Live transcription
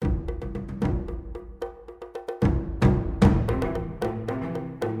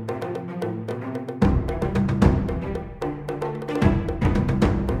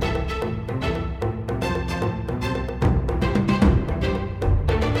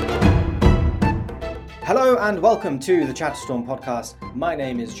Hello and welcome to the Chatterstorm podcast. My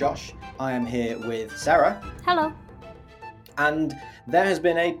name is Josh. I am here with Sarah. Hello. And there has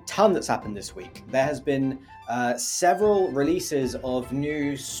been a ton that's happened this week. There has been several releases of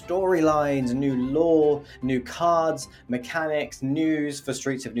new storylines, new lore, new cards, mechanics, news for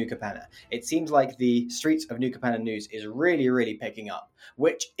Streets of New Capenna. It seems like the Streets of New Capenna news is really picking up,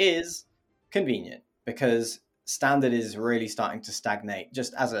 which is convenient because Standard is really starting to stagnate.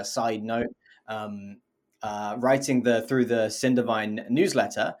 Just as a side note, writing through the Cindervine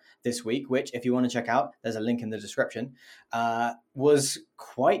newsletter this week, which if you want to check out, there's a link in the description, was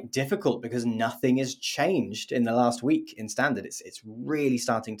quite difficult because nothing has changed in the last week in Standard. It's really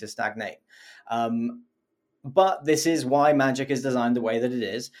starting to stagnate. But this is why Magic is designed the way that it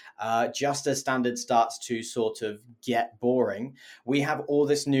is. Just as Standard starts to sort of get boring, we have all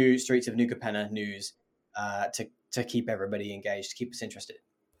this new Streets of New Capenna news to keep everybody engaged, to keep us interested.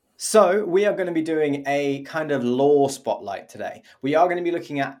 So we are going to be doing a kind of lore spotlight today. We are going to be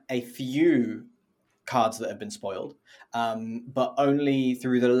looking at a few cards that have been spoiled, but only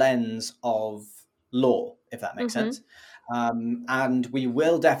through the lens of lore, if that makes sense. And we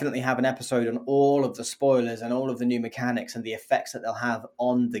will definitely have an episode on all of the spoilers and all of the new mechanics and the effects that they'll have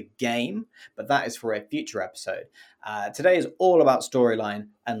on the game, but that is for a future episode. Today is all about storyline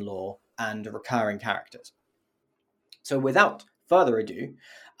and lore and recurring characters. So without further ado,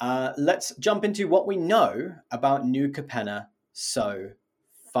 let's jump into what we know about New Capenna so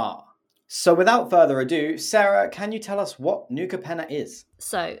far. So without further ado, Sarah, can you tell us what New Capenna is?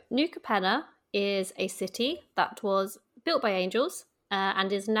 So, New Capenna is a city that was built by angels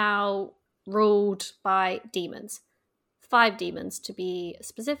and is now ruled by demons. 5 demons, to be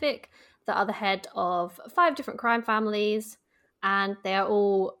specific, that are the head of 5 different crime families, and they are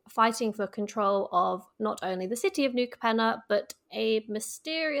all fighting for control of not only the city of New Capenna, but a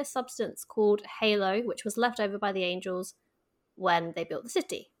mysterious substance called Halo, which was left over by the angels when they built the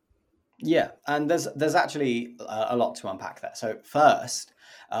city. Yeah, and there's actually a lot to unpack there. So first,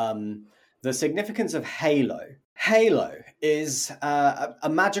 the significance of Halo. Halo is a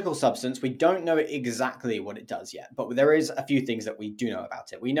magical substance. We don't know exactly what it does yet, but there is a few things that we do know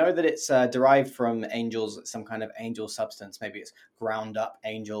about it. We know that it's derived from angels, some kind of angel substance. Maybe it's ground up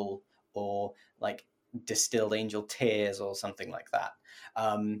angel or like distilled angel tears or something like that.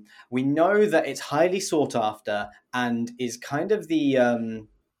 We know that it's highly sought after and is kind of the...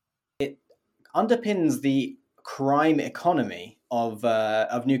 it underpins the crime economy of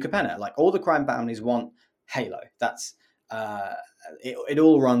New Capenna. Like all the crime families want Halo. That's it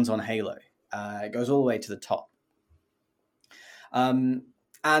all runs on Halo. It goes all the way to the top. And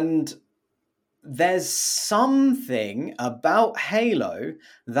there's something about Halo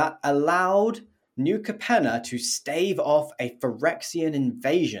that allowed New Capenna to stave off a Phyrexian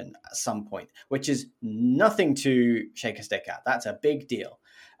invasion at some point, which is nothing to shake a stick at. That's a big deal.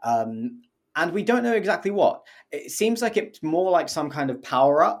 And we don't know exactly what. It seems like it's more like some kind of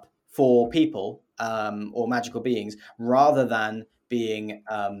power-up for people or magical beings, rather than being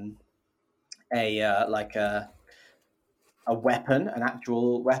a weapon, an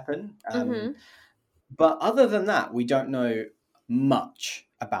actual weapon. But other than that, we don't know much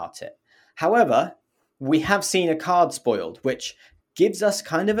about it. However, we have seen a card spoiled, which gives us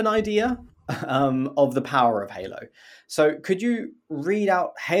kind of an idea of the power of Halo. So could you read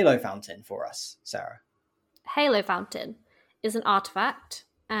out Halo Fountain for us, Sarah? Halo Fountain is an artifact,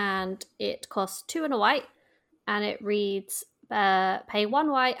 and it costs 2 and a white, and it reads, pay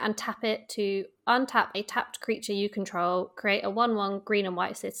 1 white and tap it to untap a tapped creature you control, create a 1/1 green and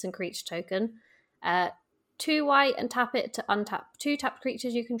white citizen creature token, 2 white and tap it to untap 2 tapped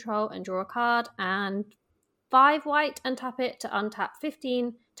creatures you control and draw a card, and 5 white and tap it to untap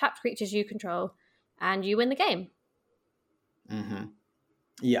 15 tapped creatures you control, and you win the game.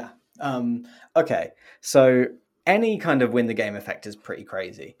 Yeah. Okay. So any kind of win the game effect is pretty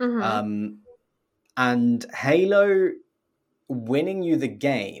crazy. And Halo winning you the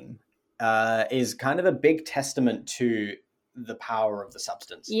game is kind of a big testament to the power of the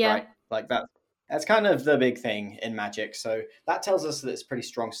substance, right? Like that's kind of the big thing in Magic. So that tells us that it's pretty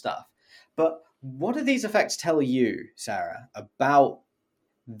strong stuff. But what do these effects tell you, Sarah, about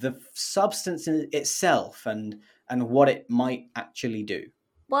the substance in itself and what it might actually do?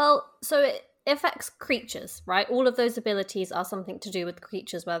 Well, so it affects creatures, right? All of those abilities are something to do with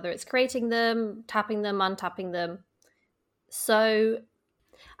creatures, whether it's creating them, tapping them, untapping them. So,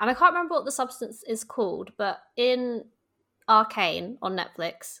 and I can't remember what the substance is called, but in Arcane on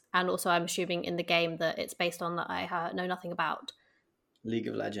Netflix, and also I'm assuming in the game that it's based on that I know nothing about, League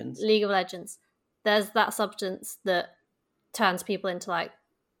of Legends, there's that substance that turns people into like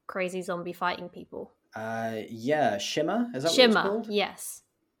crazy zombie fighting people. Yeah, Shimmer. Is that what it's Shimmer, called? yes.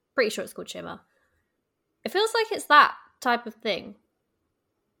 Pretty sure it's called Shimmer. It feels like it's that type of thing.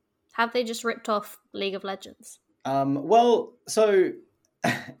 Have they just ripped off League of Legends? Well, so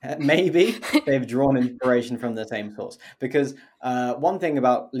maybe they've drawn inspiration from the same source because one thing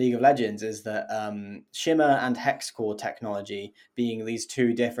about League of Legends is that Shimmer and Hex Core technology, being these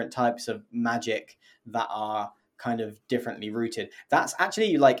two different types of magic that are kind of differently rooted, that's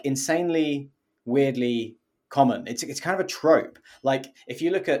actually like insanely weirdly common. It's kind of a trope. Like if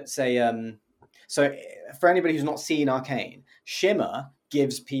you look at say, so for anybody who's not seen Arcane, Shimmer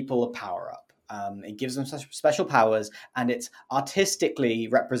gives people a power up. It gives them such special powers, and it's artistically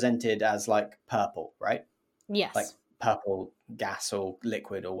represented as like purple, right? Yes. Like purple gas or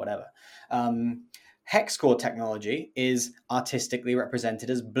liquid or whatever. Hex core technology is artistically represented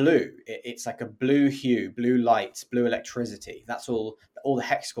as blue. It's like a blue hue, blue light, blue electricity. That's all the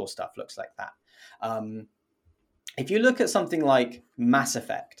hex core stuff looks like that. If you look at something like Mass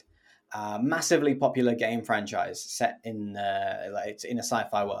Effect, massively popular game franchise set in it's in a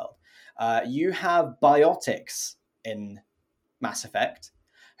sci-fi world. You have biotics in Mass Effect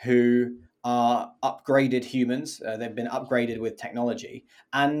who are upgraded humans. They've been upgraded with technology,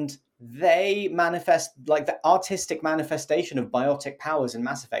 and they manifest like the artistic manifestation of biotic powers in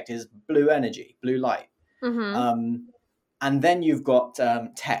Mass Effect is blue energy, blue light. Mm-hmm. And then you've got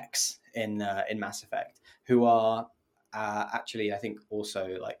techs in Mass Effect who are actually, I think,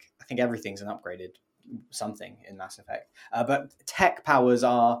 also like I think everything's an upgraded something in Mass Effect, but tech powers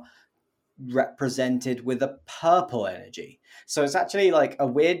are represented with a purple energy. So it's actually like a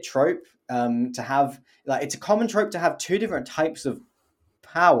weird trope to have. Like it's a common trope to have two different types of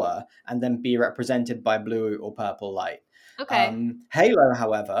power and then be represented by blue or purple light. Okay. Halo,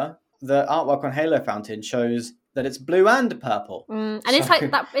 however, the artwork on Halo Fountain shows that it's blue and purple. And So, it's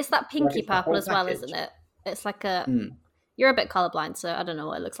like that. It's that pinky it's the purple whole as well, package. isn't it? It's like a. Mm, You're a bit colorblind, so I don't know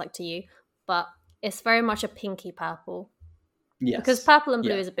what it looks like to you, but it's very much a pinky purple. yes. Because purple and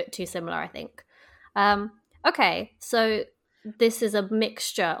blue Yeah. is a bit too similar, I think. Okay, so this is a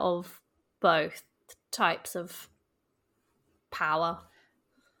mixture of both types of power.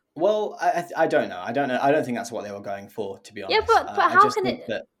 Well, I don't know. I don't think that's what they were going for, to be honest. Yeah, but I how just can think it?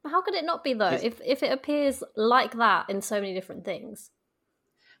 that How could it not be though? If it appears like that in so many different things,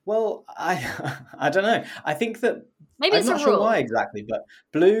 well, I don't know. I think that maybe I'm it's a not sure rule. why exactly, but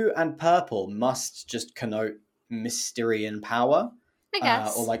blue and purple must just connote mystery and power, I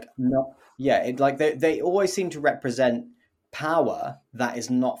guess. or like not. Yeah, it like they always seem to represent power that is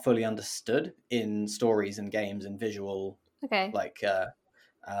not fully understood in stories and games and visual Okay. like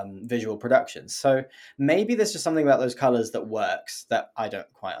visual productions. So maybe there's just something about those colors that works that I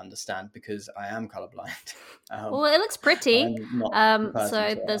don't quite understand because I am colorblind. Well, it looks pretty. I'm not the person So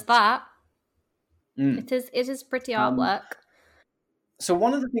to there's ask. that. Mm. It is pretty artwork. So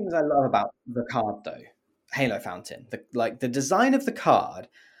one of the things I love about the card, though, Halo Fountain, the design of the card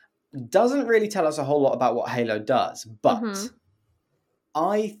doesn't really tell us a whole lot about what Halo does, but Mm-hmm.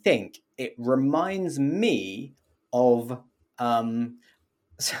 I think it reminds me of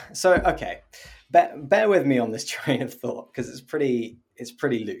so okay, bear with me on this train of thought because it's pretty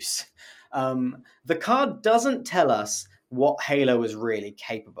loose. The card doesn't tell us what Halo is really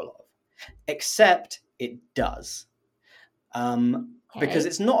capable of, except it does. Because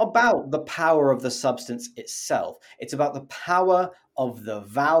it's not about the power of the substance itself. It's about the power of the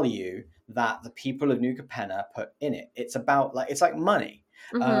value that the people of New Capenna put in it. It's about it's like money.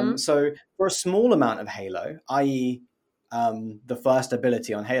 Mm-hmm. So for a small amount of Halo, i.e., the first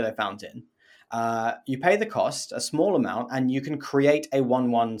ability on Halo Fountain, you pay the cost, a small amount, and you can create a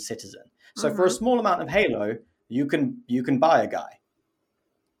 1/1 citizen. So for a small amount of Halo, you can buy a guy.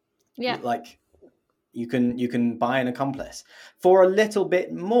 Yeah. Like you can buy an accomplice. For a little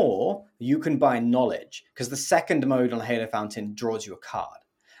bit more, you can buy knowledge because the second mode on Halo Fountain draws you a card.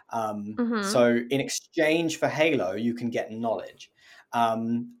 So in exchange for Halo, you can get knowledge.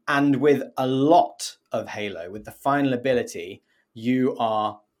 And with a lot of Halo, with the final ability, you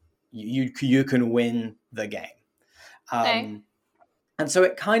can win the game. Okay. And so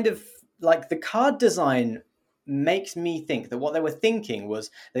it kind of like the card design makes me think that what they were thinking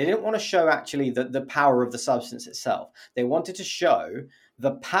was they didn't want to show actually the power of the substance itself. They wanted to show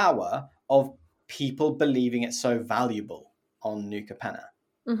the power of people believing it's so valuable on New Capenna.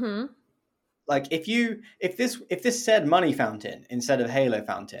 Mm-hmm. Like if this said Money Fountain instead of Halo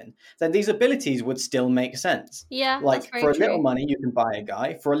Fountain, then these abilities would still make sense. Yeah, Like that's very for a true. little money you can buy a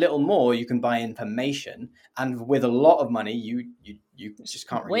guy, for a little more you can buy information, and with a lot of money you just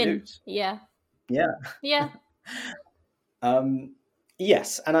can't really lose. Yeah. Yeah. Yeah.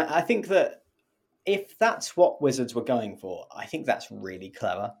 Yes, and I think that if that's what Wizards were going for, I think that's really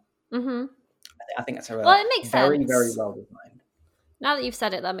clever. Mm-hmm. I think that's Well, it makes very, sense. very well designed. Now that you've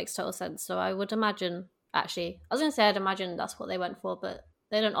said it, that makes total sense. So I would imagine, actually, I was going to say I'd imagine that's what they went for, but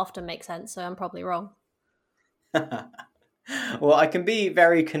they don't often make sense, so I'm probably wrong. Well, I can be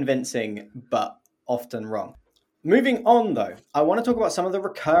very convincing, but often wrong. Moving on, though, I want to talk about some of the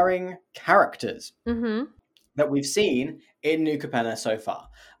recurring characters that we've seen in New Capenna so far.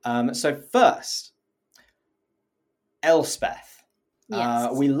 So first, Elspeth.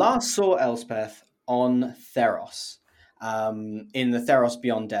 Yes. We last saw Elspeth on Theros, in the Theros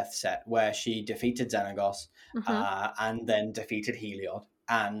Beyond Death set, where she defeated Xenagos and then defeated Heliod.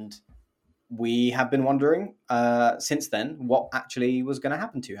 And we have been wondering since then what actually was going to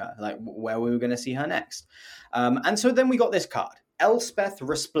happen to her, like where we were going to see her next. And so then we got this card. Elspeth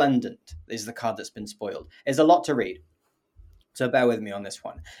Resplendent is the card that's been spoiled. There's a lot to read, so bear with me on this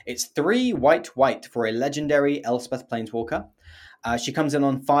one. It's 3 white for a legendary Elspeth Planeswalker. She comes in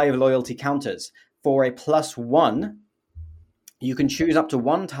on 5 loyalty counters. For a +1, you can choose up to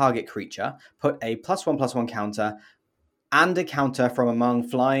 1 target creature, put a +1/+1 counter, and a counter from among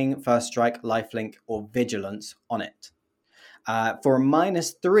Flying, First Strike, Lifelink, or Vigilance on it. For a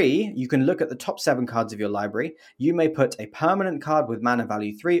 -3, you can look at the top 7 cards of your library. You may put a permanent card with mana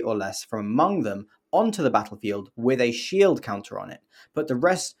value 3 or less from among them onto the battlefield with a shield counter on it. Put the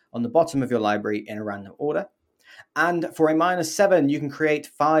rest on the bottom of your library in a random order. And for a -7, you can create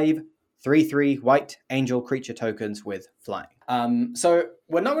 5 3/3 white angel creature tokens with flying. So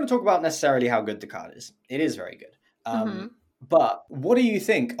we're not going to talk about necessarily how good the card is. It is very good. But what do you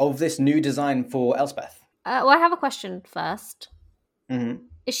think of this new design for Elspeth? Well, I have a question first. Mm-hmm.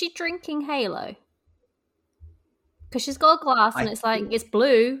 Is she drinking Halo? Because she's got a glass and it's like, it's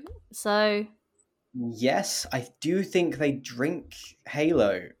blue, so... Yes, I do think they drink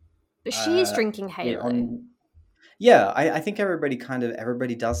Halo. But she's drinking Halo. Yeah, I think everybody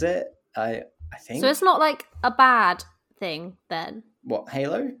does it. I think. So it's not like a bad thing then? What,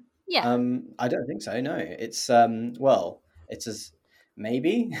 Halo? Yeah. I don't think so, no. It's, well, it's as...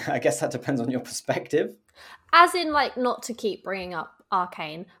 Maybe. I guess that depends on your perspective. As in, like, not to keep bringing up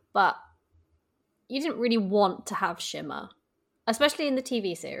Arcane, but you didn't really want to have Shimmer. Especially in the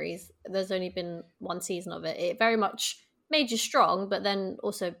TV series. There's only been 1 season of it. It very much made you strong, but then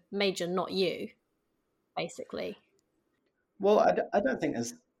also made you not you, basically. Well, I don't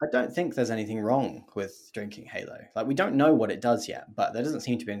think there's anything wrong with drinking Halo. Like, we don't know what it does yet, but there doesn't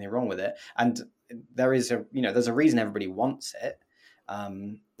seem to be anything wrong with it. And there's a reason everybody wants it.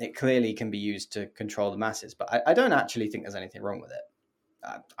 It clearly can be used to control the masses, but I don't actually think there's anything wrong with it.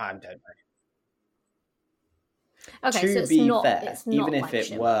 I don't know. Okay, to so it's be not, fair, it's not even if like it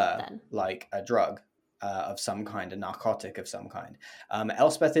Shimmer, were then. like a drug of some kind, a narcotic of some kind,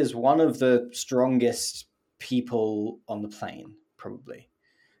 Elspeth is one of the strongest people on the plane, probably.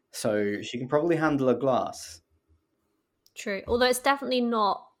 So she can probably handle a glass. True. Although it's definitely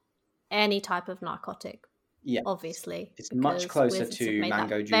not any type of narcotic. Yeah. Obviously. It's much closer Wizards have to made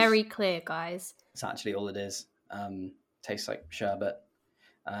mango that juice. very clear, guys. It's actually all it is. Tastes like sherbet.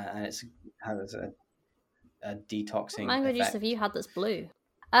 And it has a detoxing Mango effect. juice have you had that's blue?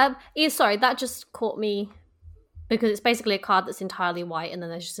 Sorry, that just caught me because it's basically a card that's entirely white and then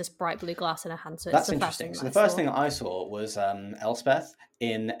there's just this bright blue glass in her hand. So that's it's the interesting. First so the thing first thing that I saw was Elspeth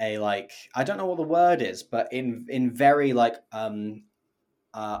in a, like, I don't know what the word is, but in very like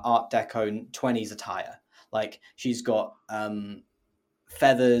Art Deco 20s attire. Like, she's got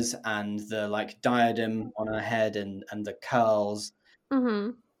feathers and the like diadem on her head and the curls.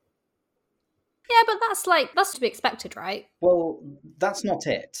 Mm-hmm. Yeah, but that's to be expected, right? Well, that's not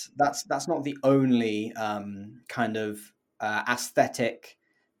it. That's not the only kind of aesthetic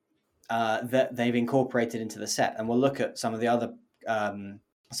that they've incorporated into the set. And we'll look at some of the other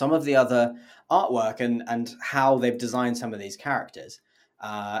artwork and how they've designed some of these characters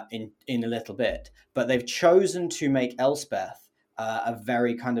in a little bit. But they've chosen to make Elspeth a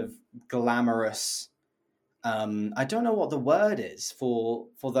very kind of glamorous. I don't know what the word is for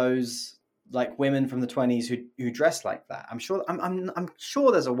those like women from the 20s who dress like that. I'm sure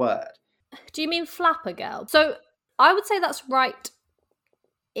there's a word. Do you mean flapper girl? So I would say that's right-ish.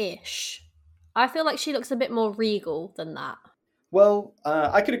 I feel like she looks a bit more regal than that. Well,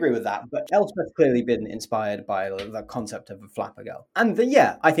 I could agree with that, but Elspeth's clearly been inspired by the concept of a flapper girl. And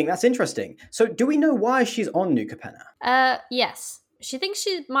yeah, I think that's interesting. So do we know why she's on New Capenna? Yes. She thinks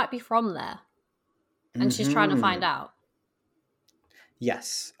she might be from there. And she's trying to find out.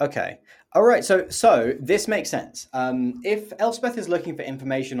 Yes. Okay. All right. So this makes sense. If Elspeth is looking for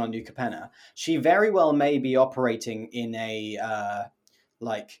information on New Capenna, she very well may be operating in a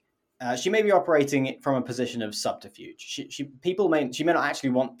she may be operating from a position of subterfuge. She may not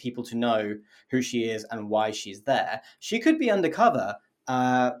actually want people to know who she is and why she's there. She could be undercover,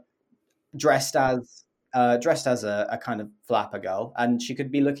 dressed as a kind of flapper girl, and she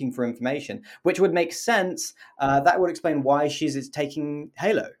could be looking for information, which would make sense. That would explain why she's taking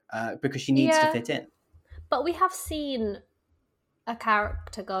Halo, because she needs to fit in. But we have seen a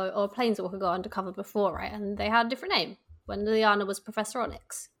character go, or a planeswalker go undercover before, right? And they had a different name when Liliana was Professor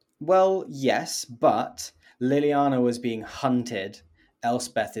Onyx. Well, yes, but Liliana was being hunted.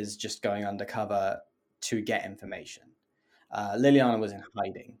 Elspeth is just going undercover to get information. Liliana was in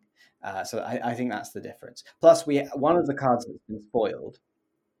hiding. So I think that's the difference. Plus, one of the cards that's been spoiled,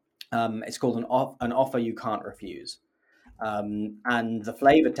 it's called an offer you can't refuse. And the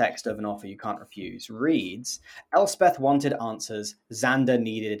flavor text of an offer you can't refuse reads, Elspeth wanted answers, Xander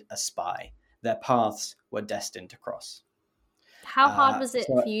needed a spy. Their paths were destined to cross. How hard was it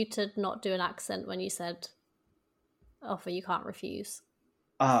for you to not do an accent when you said offer you can't refuse?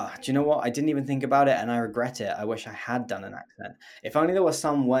 Do you know what? I didn't even think about it, and I regret it. I wish I had done an accent. If only there was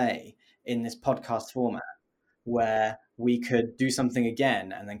some way in this podcast format where we could do something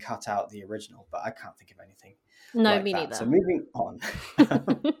again and then cut out the original, but I can't think of anything. No, me neither. So moving on.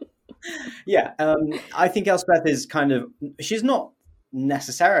 Yeah, I think Elspeth is she's not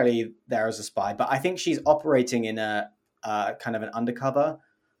necessarily there as a spy, but I think she's operating in a kind of an undercover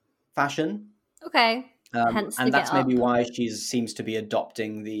fashion. Okay. And that's maybe why she seems to be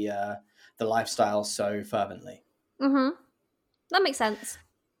adopting the lifestyle so fervently. Mm-hmm. That makes sense.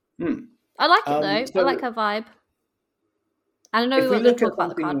 I like it though. So I like her vibe. I know we won't talk about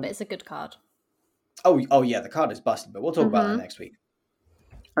the card, but it's a good card. Oh yeah, the card is busted, but we'll talk about that next week.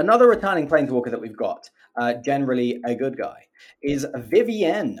 Another returning planeswalker that we've got, generally a good guy, is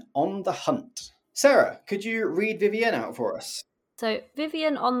Vivien on the Hunt. Sarah, could you read Vivien out for us? So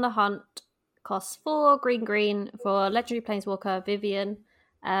Vivien on the Hunt costs 4 green for legendary planeswalker Vivien.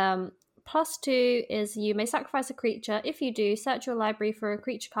 +2 is you may sacrifice a creature. If you do, search your library for a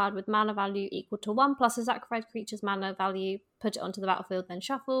creature card with mana value equal to 1 plus a sacrificed creature's mana value, put it onto the battlefield, then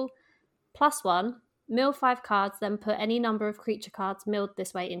shuffle. +1, mill 5 cards, then put any number of creature cards milled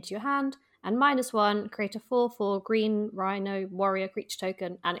this way into your hand. And -1, create a 4/4 green rhino warrior creature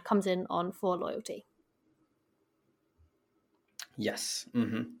token, and it comes in on 4 loyalty. Yes.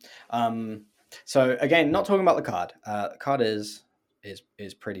 Mm-hmm. So again, not talking about the card. The card is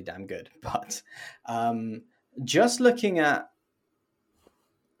pretty damn good, but just looking at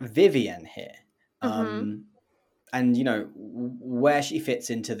Vivien here, and where she fits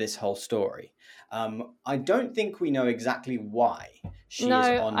into this whole story. I don't think we know exactly why she is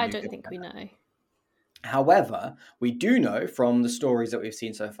on. I don't think we know. However, we do know from the stories that we've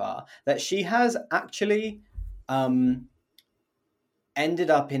seen so far that she has actually ended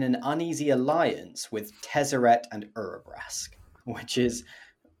up in an uneasy alliance with Tezzeret and Urabrask,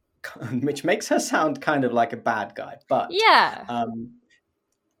 which makes her sound kind of like a bad guy. But yeah,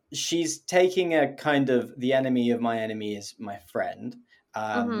 she's taking a kind of the enemy of my enemy is my friend.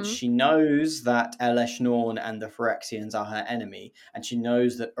 She knows that Elesh Norn and the Phyrexians are her enemy, and she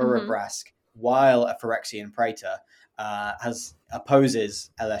knows that Urabrask, while a Phyrexian praetor,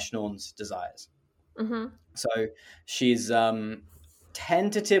 opposes Elesh Norn's desires. So she's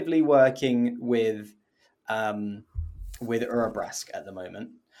tentatively working with Urabrask at the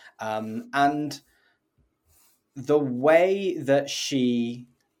moment, and the way that she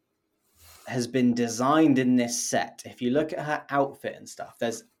has been designed in this set, if you look at her outfit and stuff,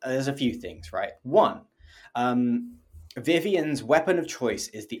 there's a few things, right? One, Vivien's weapon of choice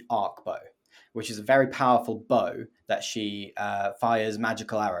is the arc bow, which is a very powerful bow that she fires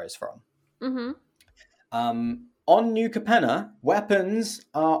magical arrows from. On New Capenna, weapons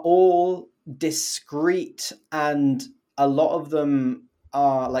are all discreet, and a lot of them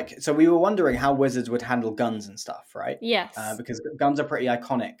are so we were wondering how wizards would handle guns and stuff, right? Yes. Because guns are pretty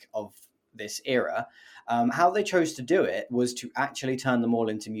iconic of this era. How they chose to do it was to actually turn them all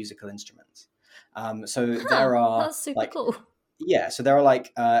into musical instruments. There are that's super cool. Yeah, so there are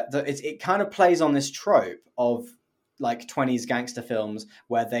it kind of plays on this trope of 20s gangster films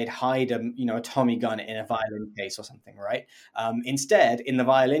where they'd hide a Tommy gun in a violin case or something, right? Instead, in the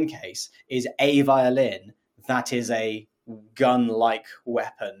violin case is a violin that is a gun-like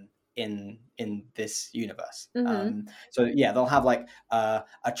weapon in this universe. So yeah, they'll have a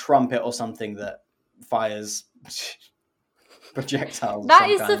trumpet or something that fires projectiles. That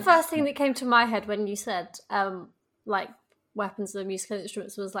is the first thing that came to my head when you said weapons of musical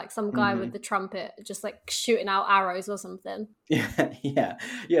instruments was like some guy Mm-hmm. with the trumpet just like shooting out arrows or something. Yeah.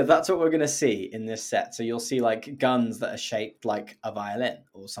 That's what we're going to see in this set. So you'll see like guns that are shaped like a violin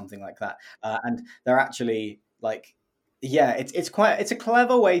or something like that, and they're actually like, it's a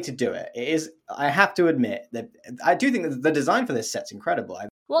clever way to do it. It is. I have to admit that I do think that the design for this set's incredible.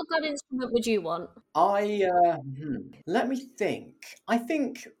 What gun instrument would you want? Let me think. I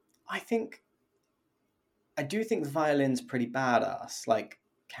do think the violin's pretty badass, like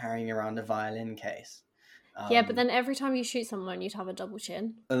carrying around a violin case. Yeah, but then every time you shoot someone, you'd have a double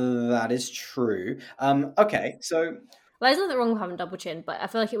chin. That is true. Okay, so Well, there's nothing wrong with having a double chin, but I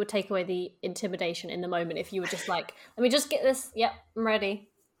feel like it would take away the intimidation in the moment if you were just like, let me just get this. Yep, I'm ready.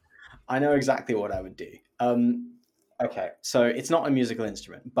 I know exactly what I would do. Okay, so it's not a musical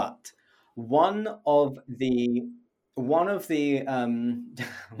instrument, but one of the one of the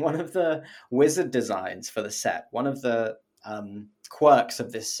one of the wizard designs for the set, one of the quirks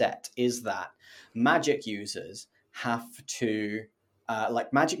of this set is that magic users have to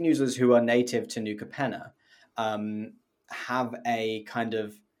like magic users who are native to New Capenna have a kind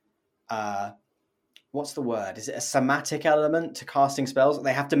of what's the word? Is it a somatic element to casting spells?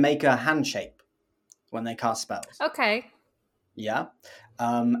 They have to make a hand shape when they cast spells. Okay. Yeah.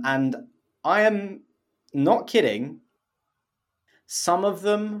 And I am not kidding. Some of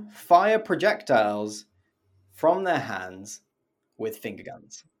them fire projectiles from their hands with finger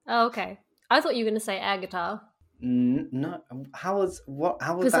guns. Oh, okay. I thought you were going to say air guitar. No. How was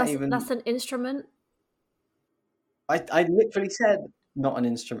that even? That's an instrument. I literally said not an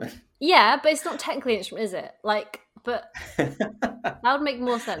instrument. Yeah, but it's not technically an instrument, is it? Like, but that would make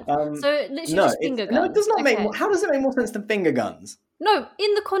more sense. So literally just finger guns. No, it does not okay. make. How does it make more sense than finger guns? No,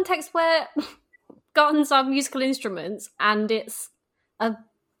 in the context where guns are musical instruments and it's a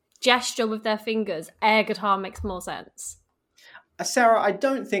gesture with their fingers, air guitar makes more sense. Sarah, I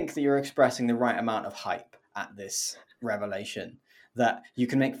don't think that you're expressing the right amount of hype at this revelation that you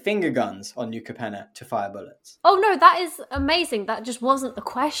can make finger guns on New Capenna to fire bullets. Oh no, that is amazing. That just wasn't the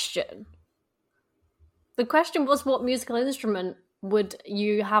question. The question was, what musical instrument would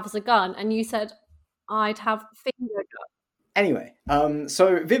you have as a gun? And you said, I'd have finger gun. Anyway,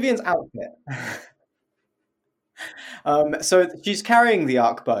 so Vivian's outfit. So she's carrying the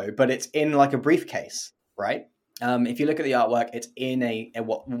arc bow, but it's in like a briefcase, right? If you look at the artwork, it's in a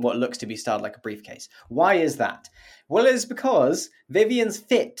what looks to be styled like a briefcase. Why is that? Well, it's because Vivian's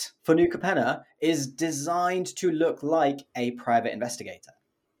fit for New Capenna is designed to look like a private investigator.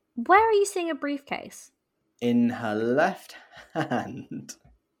 Where are you seeing a briefcase? In her left hand.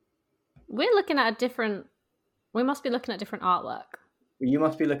 We must be looking at different artwork. You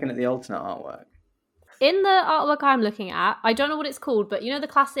must be looking at the alternate artwork. In the artwork I'm looking at, I don't know what it's called, but you know the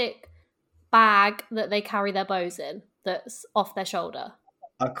classic bag that they carry their bows in that's off their shoulder?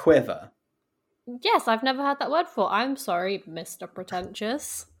 A quiver. Yes, I've never heard that word before. I'm sorry, Mr.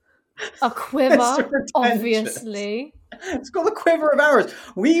 Pretentious. A quiver, obviously. It's called a quiver of arrows.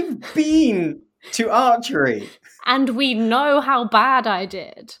 We've been to archery. And we know how bad I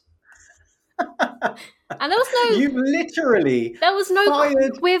did. And there was no... You've literally There was no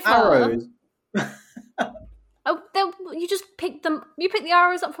fired quiver. Arrows. You just picked them. You picked the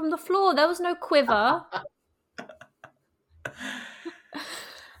arrows up from the floor. There was no quiver.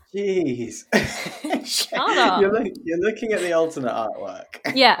 Jeez. Shut up. You're looking at the alternate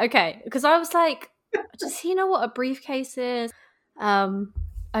artwork. Yeah, okay. Because I was like, does he know what a briefcase is?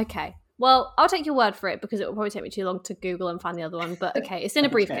 Okay. Well, I'll take your word for it because it will probably take me too long to Google and find the other one. But okay, it's in a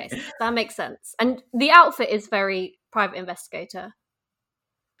briefcase. Okay. That makes sense. And the outfit is very private investigator.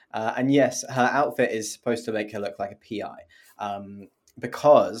 And yes, her outfit is supposed to make her look like a PI,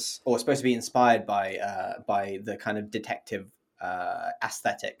 or supposed to be inspired by the kind of detective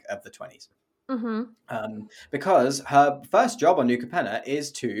aesthetic of the 20s. Mm-hmm. Because her first job on New Capenna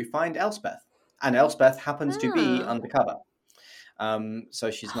is to find Elspeth, and Elspeth happens to be undercover.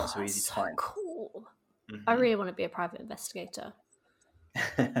 So she's not so easy to find. Cool. Mm-hmm. I really want to be a private investigator.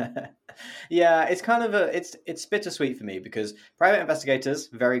 Yeah, it's kind of it's bittersweet for me because private investigators,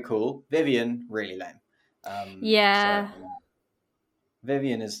 very cool. Vivian, really lame. Yeah. So,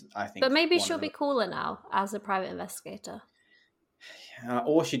 Vivian is, I think. But maybe she'll be cooler now as a private investigator.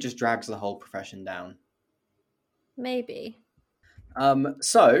 Or she just drags the whole profession down. Maybe.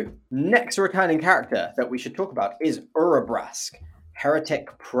 So, next returning character that we should talk about is Urabrask,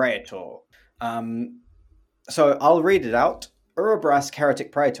 Heretic Praetor. So I'll read it out. Urabrask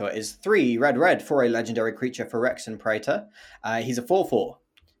Heretic Praetor is 3 red for a legendary creature for Phyrexian Praetor. He's a 4/4.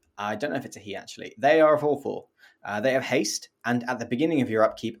 I don't know if it's a he, actually. They are a 4/4. They have haste, and at the beginning of your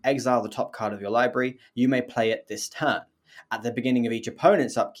upkeep, exile the top card of your library. You may play it this turn. at the beginning of each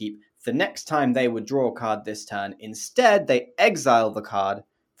opponent's upkeep. The next time they would draw a card this turn, instead they exile the card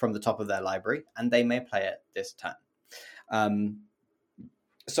from the top of their library, and they may play it this turn.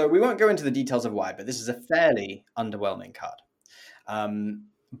 So we won't go into the details of why, but this is a fairly underwhelming card.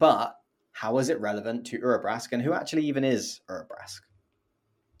 But how is it relevant to Urabrask, and who actually even is Urabrask?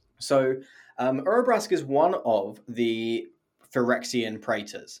 So Urabrask is one of the Phyrexian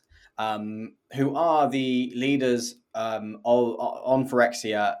Praetors, who are the leaders on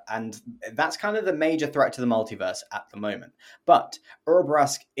Phyrexia, and that's kind of the major threat to the multiverse at the moment. But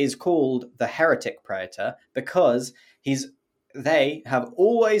Urabrask is called the Heretic Praetor because they have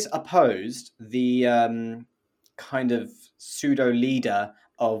always opposed the kind of pseudo-leader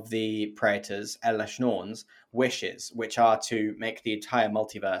of the Praetors, Elesh Norn's wishes, which are to make the entire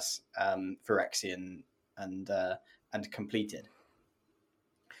multiverse Phyrexian and completed.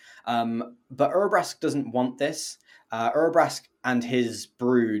 But Urabrask doesn't want this. Urabrask and his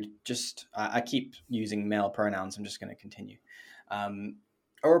brood I keep using male pronouns, I'm just going to continue.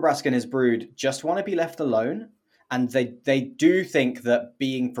 Urabrask and his brood just want to be left alone, and they do think that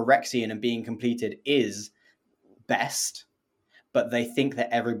being Phyrexian and being completed is best, but they think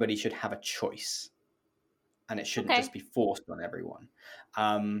that everybody should have a choice, and it shouldn't just be forced on everyone.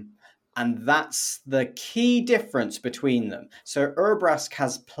 And that's the key difference between them. So Urabrask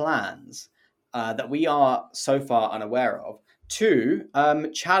has plans that we are so far unaware of to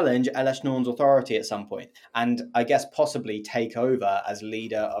challenge Elesh Norn's authority at some point, and I guess possibly take over as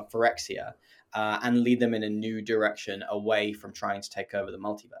leader of Phyrexia and lead them in a new direction away from trying to take over the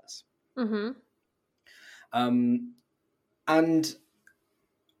multiverse. Mm-hmm. And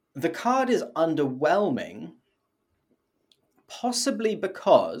the card is underwhelming, possibly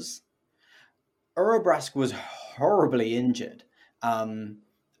because Urabrask was horribly injured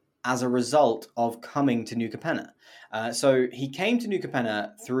as a result of coming to New Capenna. So he came to New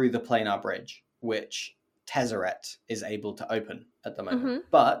Capenna through the Planar Bridge, which Tezzeret is able to open at the moment. Mm-hmm.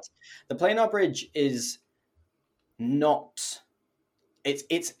 But the Planar Bridge is not...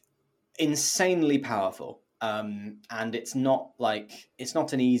 It's insanely powerful. And it's not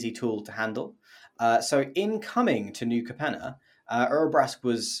an easy tool to handle. So in coming to New Capenna, Urabrask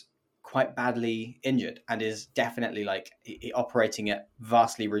was quite badly injured and is definitely operating at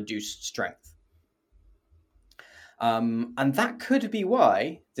vastly reduced strength. And that could be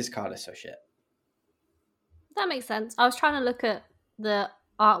why this card is so shit. That makes sense. I was trying to look at the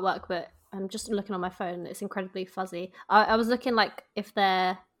artwork, but I'm just looking on my phone. It's incredibly fuzzy. I was looking if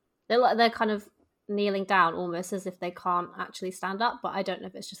they're kind of kneeling down almost as if they can't actually stand up, but I don't know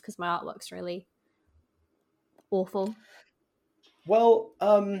if it's just because my artwork's really awful. Well,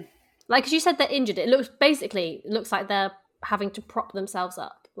 because you said they're injured, it looks like they're having to prop themselves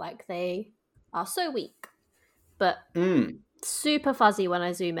up, like they are so weak, but super fuzzy when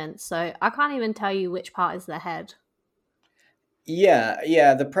I zoom in, so I can't even tell you which part is their head.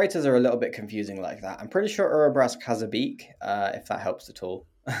 Yeah, the Praetors are a little bit confusing like that. I'm pretty sure Urabrask has a beak, if that helps at all.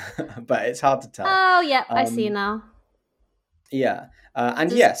 But it's hard to tell. Oh, yeah, I see now. Yeah,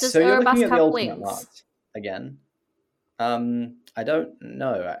 does so you're looking at the ultimate art again. I don't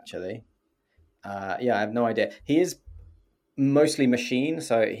know, actually. I have no idea. He is mostly machine,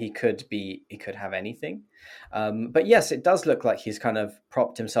 so he could have anything. But yes, it does look like he's kind of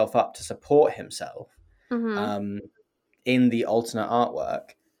propped himself up to support himself. Mm-hmm. In the alternate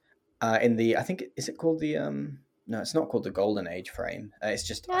artwork. I think, is it called the... No, it's not called the Golden Age frame. It's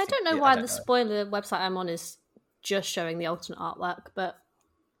just... Yeah, I don't know why the spoiler website I'm on is just showing the alternate artwork, but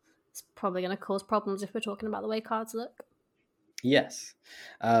it's probably going to cause problems if we're talking about the way cards look. Yes.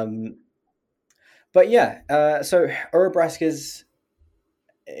 But yeah, so Urabrask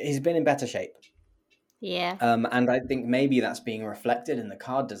he's been in better shape. Yeah. And I think maybe that's being reflected in the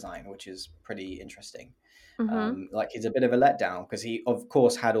card design, which is pretty interesting. Mm-hmm. He's a bit of a letdown because he, of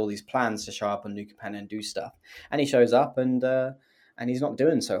course, had all these plans to show up on New Capenna and do stuff, and he shows up and he's not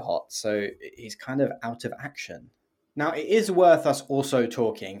doing so hot, so he's kind of out of action. Now, it is worth us also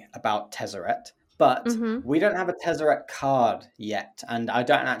talking about Tezzeret, but we don't have a Tezzeret card yet, and I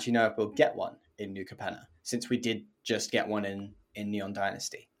don't actually know if we'll get one in New Capenna, since we did just get one in Neon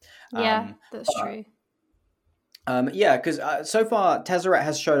Dynasty. Yeah, that's true. Because so far Tezzeret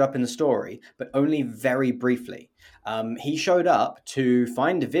has showed up in the story, but only very briefly. He showed up to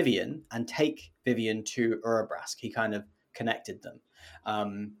find Vivian and take Vivian to Urabrask. He kind of connected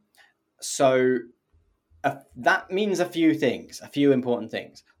them. So that means a few important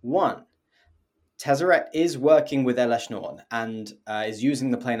things. One, Tezzeret is working with Elesh Norn and is using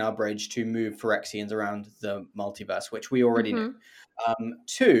the Planar Bridge to move Phyrexians around the multiverse, which we already knew.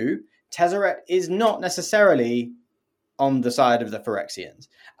 Two, Tezzeret is not necessarily on the side of the Phyrexians.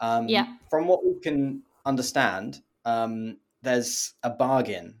 Yeah. From what we can understand, there's a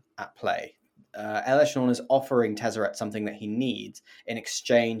bargain at play. Elishnorn is offering Tezzeret something that he needs in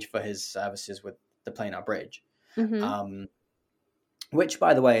exchange for his services with the Planar Bridge, which,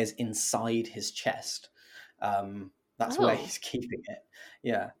 by the way, is inside his chest. That's where he's keeping it.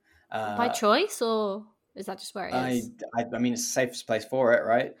 Yeah. By choice, or is that just where it is? I mean, it's the safest place for it,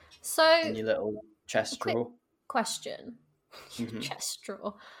 right? So, in your little chest drawer. Question. Chest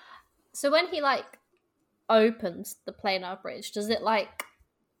drawer. So when he like opens the Planar Bridge, does it like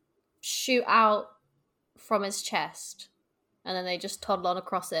shoot out from his chest and then they just toddle on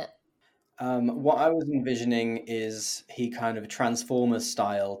across it? What I was envisioning is he kind of Transformers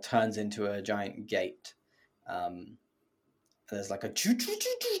style turns into a giant gate. There's like a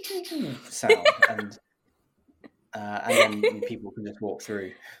sound, and then people can just walk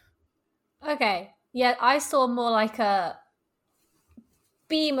through. Okay, yeah, I saw more like a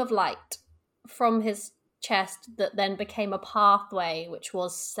beam of light from his chest that then became a pathway, which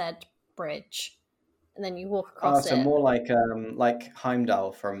was said bridge, and then you walk across it. So more like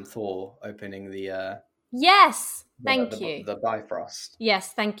Heimdall from Thor opening the. Yes, thank you. The Bifrost.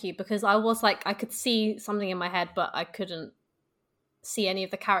 Yes, thank you, because I was like, I could see something in my head, but I couldn't see any of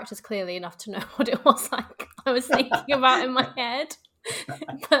the characters clearly enough to know what it was like I was thinking about in my head.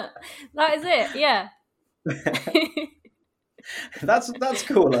 But that is it, yeah. That's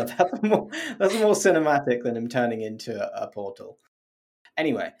cooler. That's more cinematic than him turning into a portal.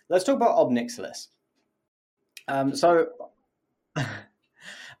 Anyway, let's talk about Ob Nixilis.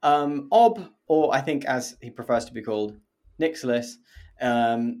 Ob, or I think as he prefers to be called, Nixilis,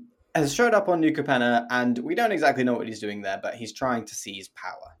 has showed up on New Capenna, and we don't exactly know what he's doing there, but he's trying to seize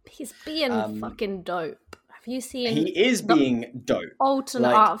power. He's being fucking dope. Have you seen? He is being dope.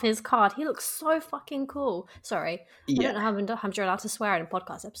 Alternate art of his card. He looks so fucking cool. Sorry, I don't know how you're allowed to swear in a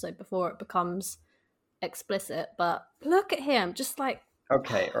podcast episode before it becomes explicit, but look at him, just like.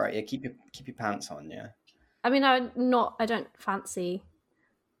 Okay, all right, yeah, keep your pants on, yeah. I mean, I don't fancy.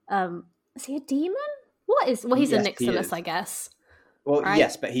 Is he a demon? What is? Well, he's a Nixilis, I guess. Well, right?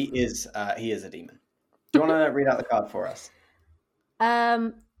 Yes, but he is a demon. Do you want to read out the card for us?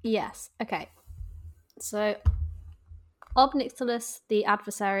 Yes. Okay. So, Ob Nixilis, the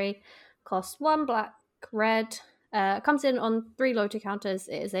adversary, costs 1 black, red. Comes in on 3 loyalty counters.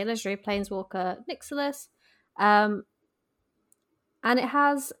 It is a legendary planeswalker Nixilis, and it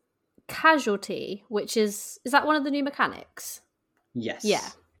has Casualty, which is that one of the new mechanics? Yes. Yeah.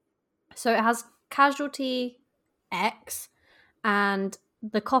 So it has Casualty X, and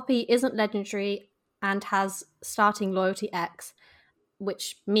the copy isn't legendary and has starting loyalty X,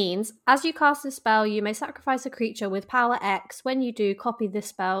 which means as you cast this spell, you may sacrifice a creature with power X. When you do copy this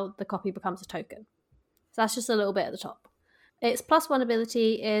spell, the copy becomes a token. So that's just a little bit at the top. Its +1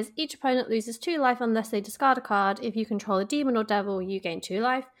 ability is each opponent loses 2 life unless they discard a card. If you control a demon or devil, you gain 2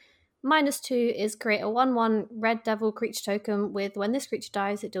 life. -2 is create a 1/1 red devil creature token with when this creature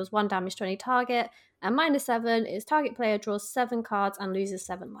dies, it deals 1 damage to any target. And -7 is target player draws 7 cards and loses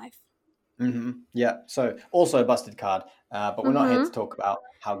 7 life. Yeah, so also a busted card, but we're not here to talk about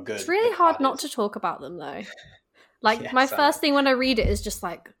how good. It's really hard not to talk about them, though. Like, my first thing when I read it is just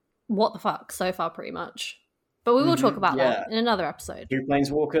like, what the fuck, so far, pretty much. But we will talk about that in another episode. 2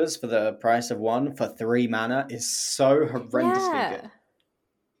 planeswalkers for the price of 1 for 3 mana is so horrendously good.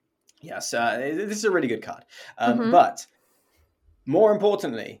 Yes, this is a really good card. But more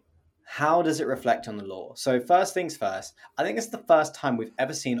importantly, how does it reflect on the lore? So first things first, I think it's the first time we've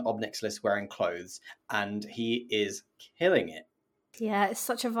ever seen Ob Nixilis wearing clothes, and he is killing it. Yeah, it's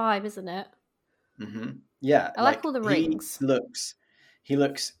such a vibe, isn't it? Yeah. I like all the rings. He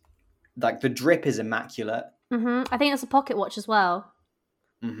looks like the drip is immaculate. I think it's a pocket watch as well.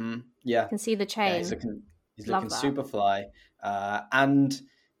 Yeah. You can see the chain. Yeah, he's looking super fly. And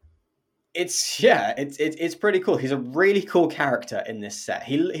it's pretty cool. He's a really cool character in this set.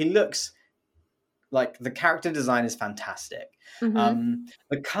 He looks like the character design is fantastic.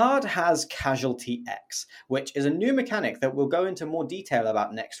 The card has Casualty X, which is a new mechanic that we'll go into more detail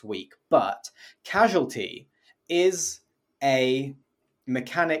about next week. But Casualty is a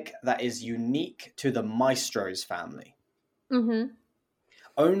mechanic that is unique to the Maestros family.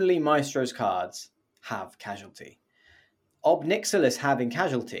 Only Maestros cards have Casualty. Ob Nixilis having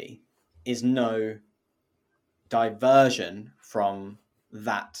Casualty is no diversion from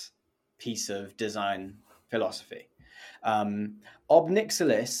that piece of design philosophy. Ob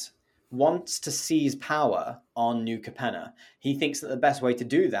Nixilis wants to seize power on New Capenna. He thinks that the best way to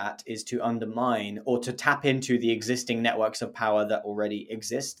do that is to undermine or to tap into the existing networks of power that already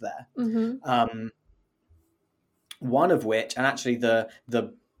exist there. One of which, and actually the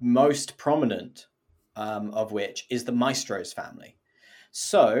most prominent of which, is the Maestro's family.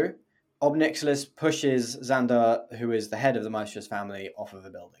 So Ob Nixilis pushes Xander, who is the head of the Maestro's family, off of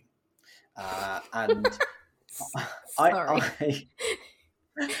a building. And Sorry.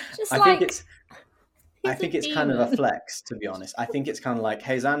 I think it's kind of a flex, to be honest. I think it's kind of like,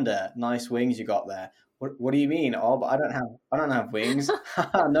 hey Xander, nice wings you got there. What do you mean? Oh, but I don't have wings.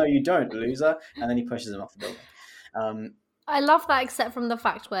 No, you don't, loser. And then he pushes him off the building. I love that, except from the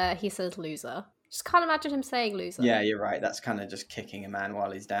fact where he says loser. Just can't imagine him saying loser. Yeah, you're right. That's kind of just kicking a man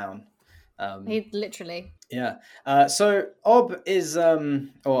while he's down. He literally. Yeah. So Ob is, I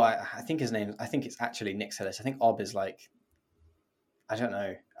think his name, I think it's actually Nixilis. I think Ob is like, I don't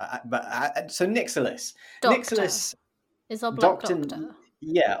know. So Nixilis. Doctor. Nixilis. Is Ob like Doctor?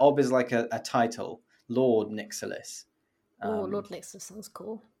 Yeah, Ob is like a title. Lord Nixilis. Lord Nixilis sounds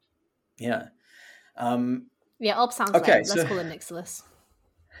cool. Yeah. Yeah, Ob sounds okay, lame. Let's call him Nixilis.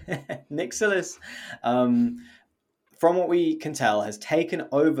 Nixilis, from what we can tell, has taken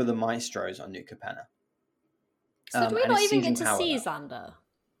over the Maestros on New Capenna. So do we not even get to see Xander?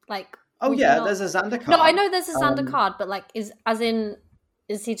 Like, there's a Xander card. No, I know there's a Xander card, but like, is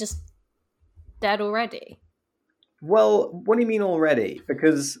he just dead already? Well, what do you mean already?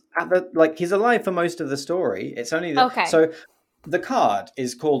 Because he's alive for most of the story. It's only okay. So the card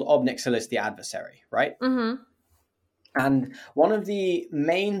is called Ob Nixilis the Adversary, right? Mm-hmm. And one of the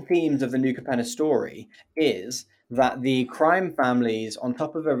main themes of the New Capenna story is that the crime families, on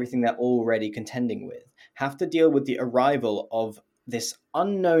top of everything they're already contending with, have to deal with the arrival of this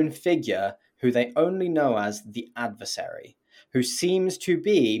unknown figure who they only know as the Adversary, who seems to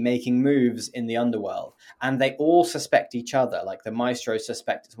be making moves in the underworld. And they all suspect each other, like the Maestros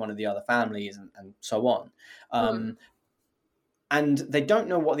suspect it's one of the other families and so on. And they don't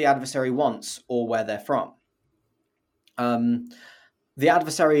know what the Adversary wants or where they're from. The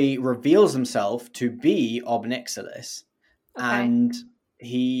Adversary reveals himself to be Ob Nixilis, and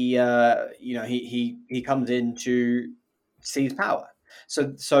he comes in to seize power.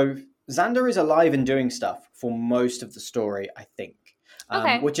 So Xander is alive and doing stuff for most of the story, I think.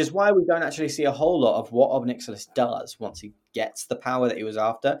 Which is why we don't actually see a whole lot of what Ob Nixilis does once he gets the power that he was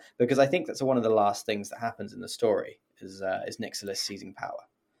after, because I think that's one of the last things that happens in the story is Nixilis seizing power.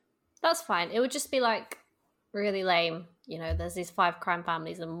 That's fine. It would just be like really lame. There's these 5 crime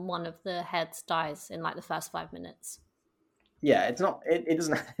families and one of the heads dies in like the first 5 minutes. Yeah, it's not. It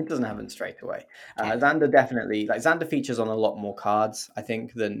doesn't happen straight away. Xander features on a lot more cards, I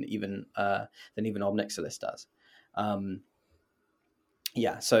think, than even Ob Nixilis does.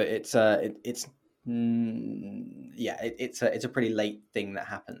 So it's a pretty late thing that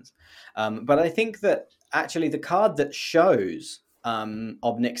happens. But I think that actually the card that shows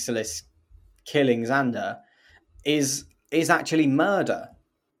Ob Nixilis killing Xander is actually Murder.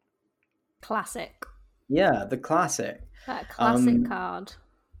 Classic. Yeah, the classic. That classic card.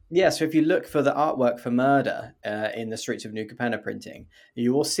 Yeah, so if you look for the artwork for Murder in the Streets of New Capenna printing,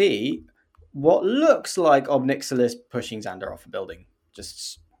 you will see what looks like Ob Nixilis pushing Xander off a building.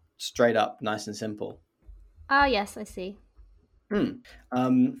 Just straight up, nice and simple. Ah, yes, I see. Wait,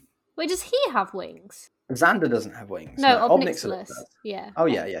 does he have wings? Xander doesn't have wings. No, Ob Nixilis does. Yeah. Oh,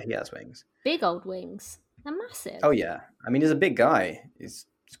 yeah, he has wings. Big old wings. They're massive. Oh, yeah. I mean, he's a big guy. He's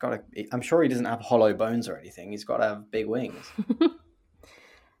got I'm sure he doesn't have hollow bones or anything. He's got to have big wings.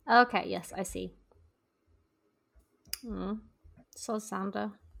 Okay, yes, I see. So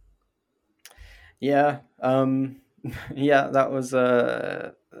Xander. Yeah. Yeah, that was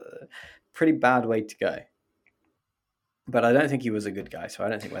a pretty bad way to go. But I don't think he was a good guy, so I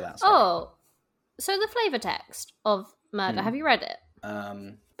don't think we're that sorry. Oh, so the flavor text of Murder, have you read it?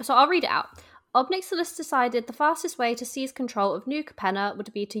 So I'll read it out. Ob Nixilis decided the fastest way to seize control of New Capenna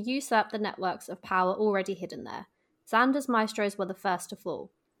would be to usurp the networks of power already hidden there. Xander's Maestros were the first to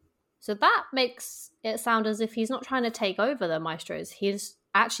fall. So that makes it sound as if he's not trying to take over the Maestros. He's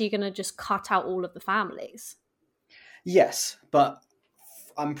actually going to just cut out all of the families. Yes, but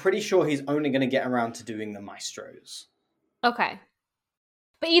I'm pretty sure he's only going to get around to doing the Maestros. Okay.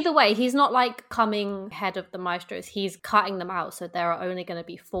 But either way, he's not like coming head of the Maestros. He's cutting them out, so there are only going to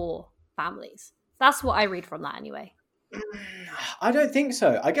be 4 families. That's what I read from that anyway. I don't think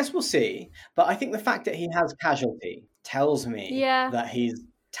so. I guess we'll see. But I think the fact that he has casualty tells me that he's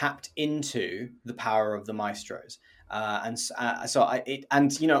tapped into the power of the Maestros. All the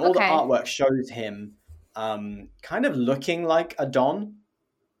artwork shows him kind of looking like a Don,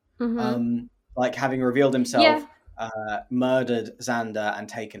 like having revealed himself, murdered Xander and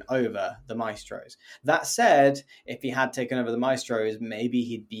taken over the Maestros. That said, if he had taken over the Maestros, maybe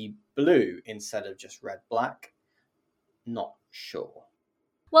he'd be blue instead of just red-black. not sure.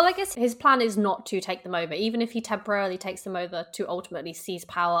 Well, I guess his plan is not to take them over, even if he temporarily takes them over to ultimately seize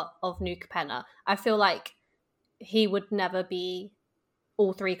power of New Capenna. I feel like he would never be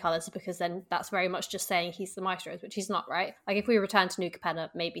all three colours, because then that's very much just saying he's the Maestros, which he's not, right? Like, if we return to New Capenna,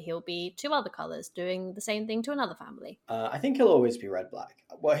 maybe he'll be two other colours doing the same thing to another family. I think he'll always be red-black.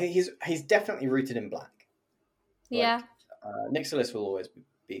 Well, he's definitely rooted in black. Yeah. Nixilis will always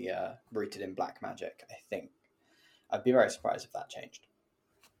be rooted in black magic, I think. I'd be very surprised if that changed.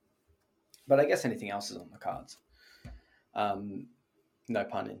 But I guess anything else is on the cards. No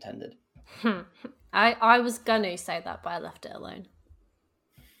pun intended. I was going to say that, but I left it alone.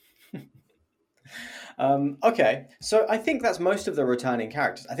 Okay, so I think that's most of the returning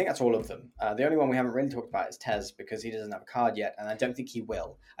characters. I think that's all of them. The only one we haven't really talked about is Tez, because he doesn't have a card yet, and I don't think he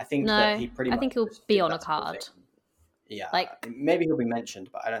will. I think that he pretty much... I think he'll be on a card. Yeah, maybe he'll be mentioned,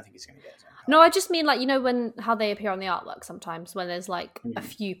 but I don't think he's going to get his own card. No, I just mean, like, you know, how they appear on the artwork sometimes, when there's like a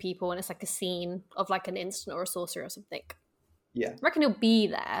few people and it's like a scene of like an instant or a sorcery or something. Yeah, I reckon he'll be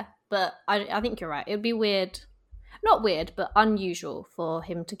there, but I think you're right. It'd be weird, not weird, but unusual for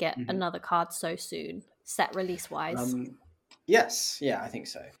him to get another card so soon, set release wise. Yes, yeah, I think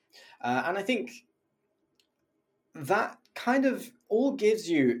so, and I think that kind of all gives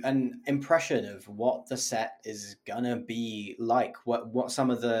you an impression of what the set is gonna be like, what some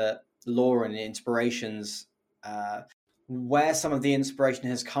of the lore and inspirations, where some of the inspiration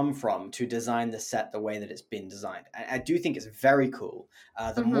has come from to design the set the way that it's been designed. I do think it's very cool.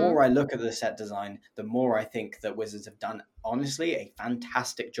 The more I look at the set design, the more I think that Wizards have done, honestly, a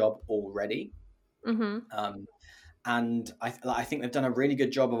fantastic job already. And I think they've done a really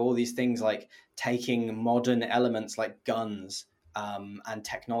good job of all these things, like taking modern elements like guns and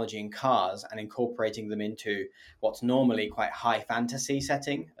technology in cars and incorporating them into what's normally quite high fantasy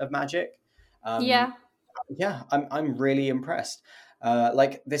setting of Magic. Yeah, I'm really impressed.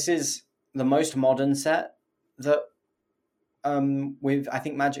 Like, this is the most modern set that I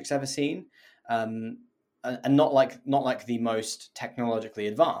think Magic's ever seen, and not like the most technologically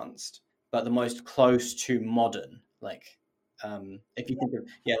advanced, but the most close to modern. Like, if you think of,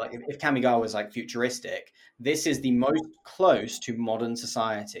 like if Kamigawa was like futuristic, this is the most close to modern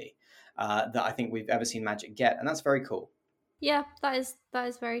society that I think we've ever seen Magic get, and that's very cool. Yeah, that is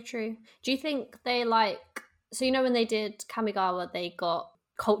very true. Do you think they so, you know, when they did Kamigawa, they got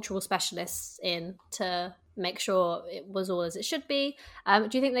cultural specialists in to make sure it was all as it should be? Do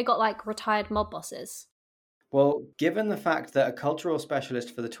you think they got like retired mob bosses? Well, given the fact that a cultural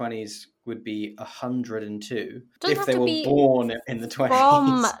specialist for the 20s would be 102 if they were born in the 20s.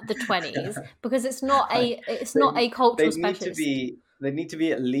 From the 20s, because it's not a cultural specialist. They need to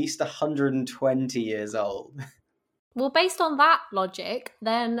be at least 120 years old. Well, based on that logic,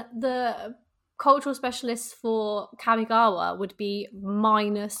 then the cultural specialist for Kamigawa would be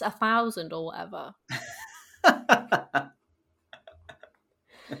minus 1,000 or whatever.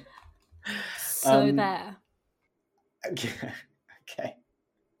 So there. Okay,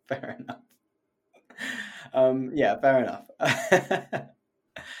 fair enough. Yeah, fair enough.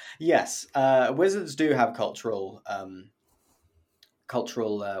 Yes, Wizards do have cultural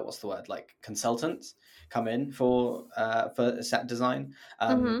what's the word, like consultants come in for set design,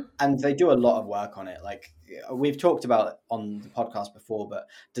 and they do a lot of work on it. Like, we've talked about on the podcast before, but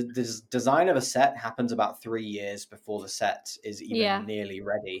the design of a set happens about 3 years before the set is even nearly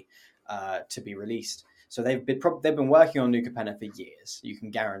ready to be released. So they've been working on New Capenna for years. You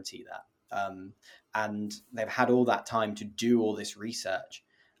can guarantee that, and they've had all that time to do all this research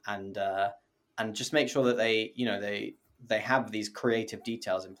and just make sure that they have these creative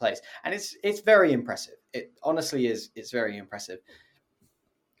details in place, and it's very impressive. It honestly is. It's very impressive,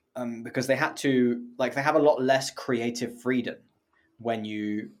 because they had to, like, they have a lot less creative freedom when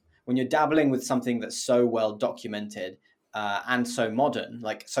you're dabbling with something that's so well documented and so modern,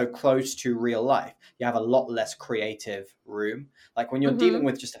 like so close to real life. You have a lot less creative room. Like, when you're dealing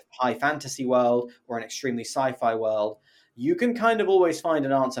with just a high fantasy world or an extremely sci-fi world, you can kind of always find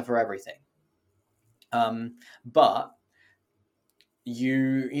an answer for everything. But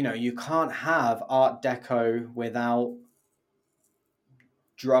you can't have Art Deco without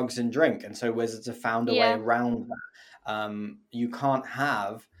drugs and drink, and so Wizards have found a way around that. You can't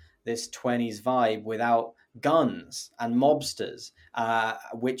have this 20s vibe without guns and mobsters,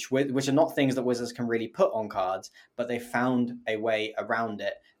 which are not things that Wizards can really put on cards, but they found a way around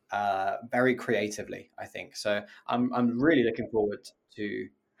it very creatively, I think. So I'm really looking forward to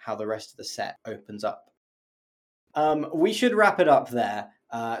how the rest of the set opens up. We should wrap it up there.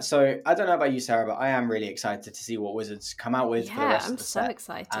 So I don't know about you, Sarah, but I am really excited to see what Wizards come out with for the rest I'm of the so set.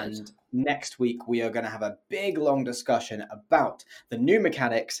 excited. And next week we are going to have a big, long discussion about the new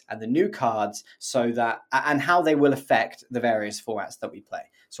mechanics and the new cards, so that and how they will affect the various formats that we play.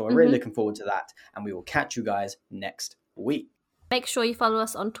 So we're really looking forward to that, and we will catch you guys next week. Make sure you follow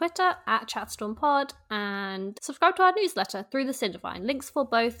us on Twitter at ChatStormPod and subscribe to our newsletter through the Cindervine. Links for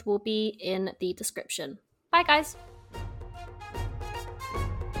both will be in the description. Bye, guys.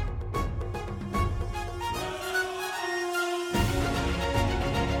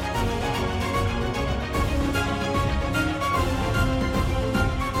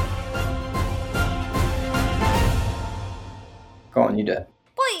 Go on, you do it.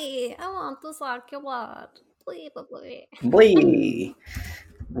 Boy, I want to suck your word. Boy. Blee.